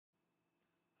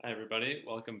Hi everybody,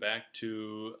 welcome back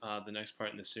to the next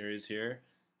part in the series here.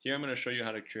 Here I'm going to show you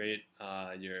how to create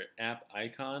your app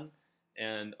icon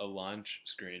and a launch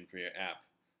screen for your app.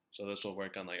 So this will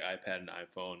work on like iPad and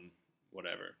iPhone,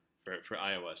 whatever, for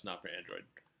iOS, not for Android.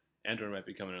 Android might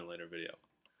be coming in a later video.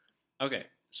 Okay,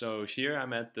 so here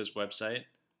I'm at this website,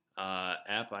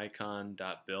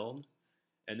 appicon.build,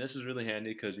 and this is really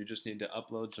handy because you just need to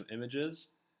upload some images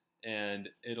and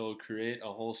it'll create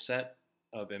a whole set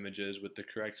of images with the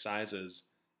correct sizes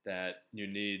that you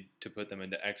need to put them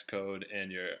into Xcode and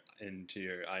into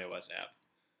your iOS app.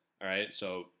 All right,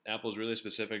 so Apple's really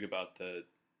specific about the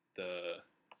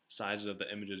sizes of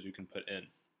the images you can put in.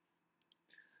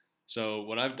 So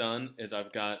what I've done is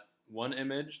I've got one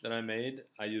image that I made.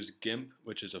 I used GIMP,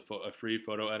 which is a free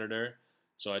photo editor.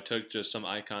 So I took just some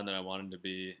icon that I wanted to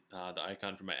be the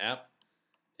icon for my app,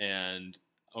 and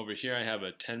over here I have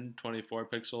a 1024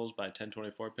 pixels by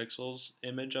 1024 pixels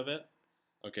image of it.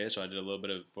 Okay, so I did a little bit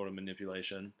of photo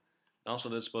manipulation. Also,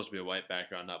 this is supposed to be a white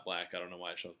background, not black. I don't know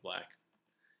why it shows black.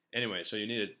 Anyway, so you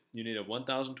need a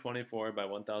 1024 by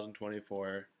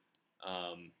 1024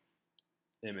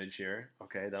 image here.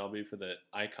 Okay, that'll be for the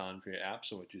icon for your app.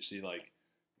 So what you see like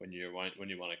when you want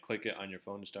to click it on your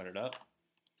phone to start it up.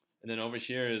 And then over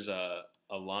here is a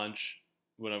launch.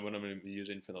 What I'm going to be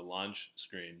using for the launch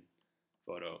screen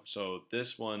photo. So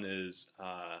this one is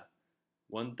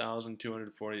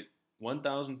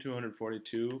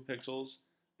 1242 pixels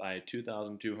by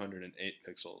 2208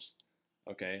 pixels.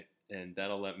 Okay, and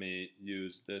that'll let me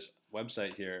use this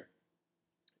website here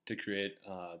to create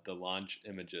the launch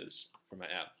images for my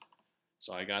app.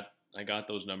 So I got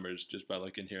those numbers just by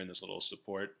looking here in this little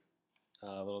support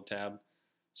little tab.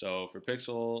 So for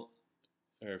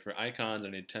icons, I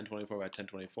need 1024 by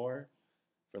 1024.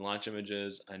 For launch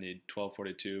images, I need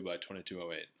 1242 by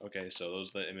 2208. Okay, so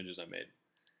those are the images I made.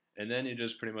 And then you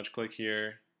just pretty much click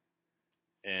here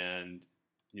and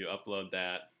you upload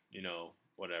that,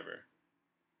 whatever.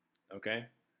 Okay?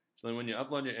 So then when you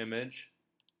upload your image,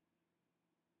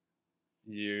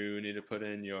 you need to put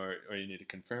in you need to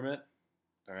confirm it.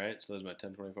 All right, so there's my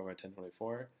 1024 by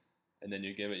 1024. And then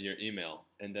you give it your email.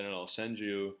 And then it'll send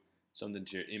you something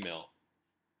to your email.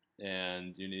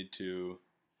 And you need to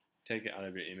take it out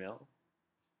of your email.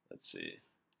 Let's see.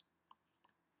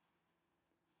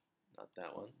 Not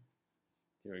that one.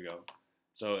 Here we go.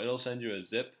 So it'll send you a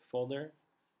zip folder,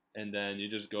 and then you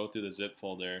just go through the zip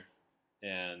folder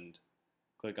and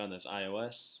click on this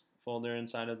iOS folder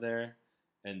inside of there,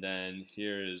 and then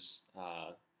here's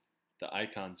the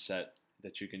icon set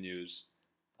that you can use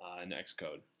in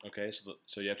Xcode. Okay,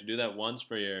 so you have to do that once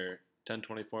for your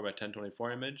 1024 by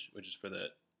 1024 image, which is for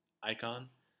the icon.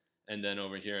 And then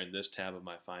over here in this tab of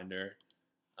my Finder,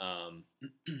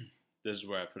 this is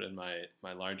where I put in my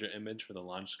larger image for the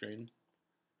launch screen.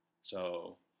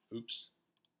 So, oops.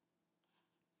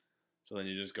 So then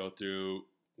you just go through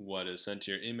what is sent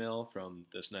to your email from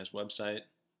this nice website.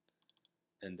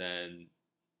 And then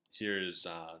here's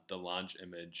the launch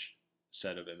image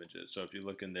set of images. So if you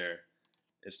look in there,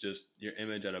 it's just your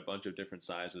image at a bunch of different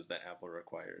sizes that Apple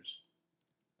requires.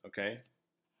 Okay?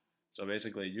 So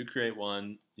basically, you create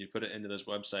one, you put it into this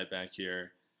website back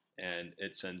here, and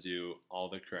it sends you all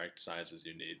the correct sizes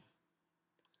you need.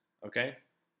 Okay,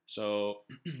 so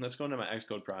let's go into my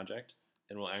Xcode project,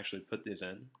 and we'll actually put these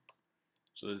in.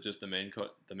 So this is just the main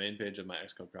page of my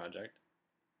Xcode project.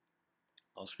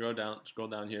 I'll scroll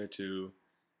down here to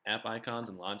app icons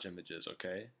and launch images.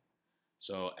 Okay,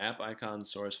 so app icon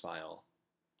source file.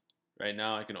 Right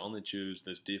now, I can only choose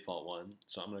this default one,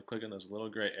 so I'm going to click on this little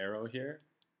gray arrow here.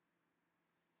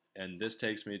 And this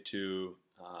takes me to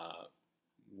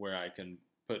where I can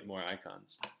put more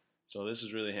icons. So this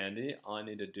is really handy. All I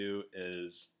need to do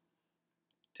is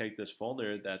take this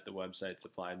folder that the website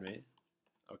supplied me.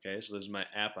 Okay, so this is my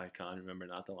app icon, remember,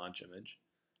 not the launch image.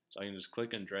 So I can just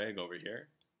click and drag over here,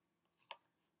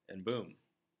 and boom.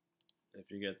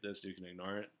 If you get this, you can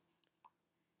ignore it.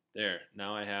 There,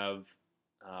 now I have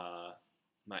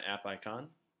my app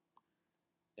icon,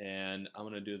 and I'm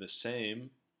going to do the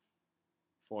same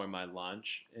for my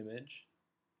launch image.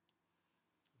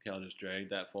 Okay, I'll just drag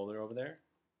that folder over there,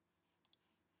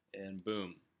 and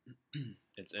boom,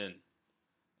 it's in.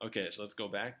 Okay, so let's go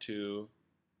back to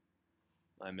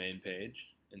my main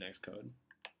page in Xcode,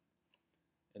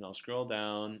 and I'll scroll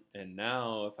down, and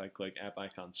now if I click app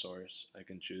icon source, I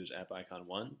can choose app icon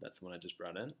 1, that's the one I just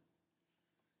brought in,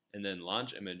 and then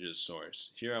launch images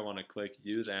source. Here I want to click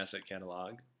use asset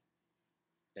catalog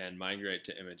and migrate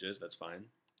to images, that's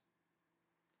fine.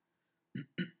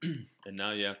 And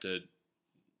now you have to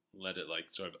let it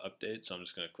like sort of update, so I'm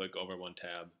just going to click over one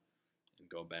tab and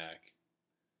go back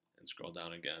and scroll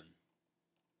down again.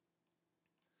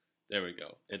 There we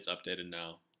go. It's updated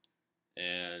now.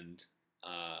 And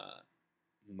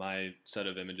my set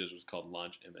of images was called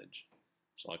launch image.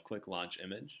 So I'll click launch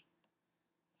image.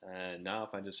 And now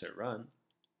if I just hit run,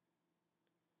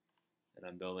 and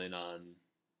I'm building on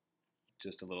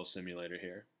just a little simulator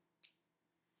here.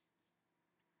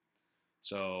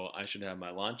 So I should have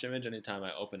my launch image. Anytime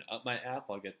I open up my app,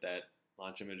 I'll get that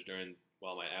launch image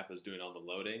while my app is doing all the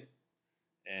loading.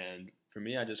 And for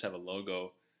me, I just have a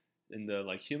logo. In the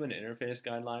human interface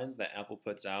guidelines that Apple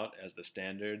puts out as the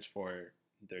standards for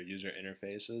their user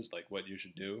interfaces, like what you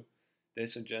should do, they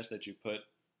suggest that you put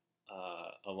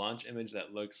a launch image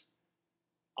that looks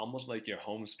almost like your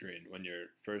home screen when you're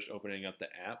first opening up the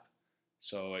app,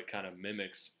 so it kind of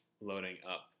mimics loading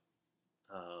up.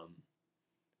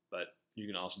 But you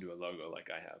can also do a logo like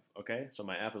I have. Okay, so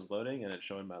my app is loading and it's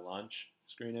showing my launch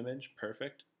screen image.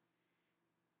 Perfect.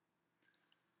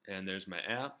 And there's my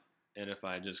app. And if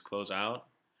I just close out,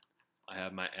 I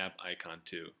have my app icon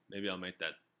too. Maybe I'll make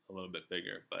that a little bit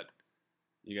bigger, but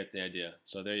you get the idea.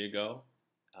 So there you go.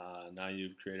 Now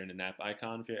you've created an app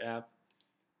icon for your app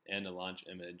and a launch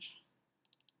image.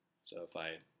 So if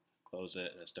I close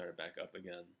it and I start it back up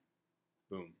again,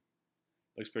 boom.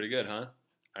 Looks pretty good, huh?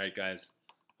 All right, guys.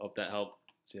 Hope that helped.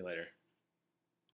 See you later.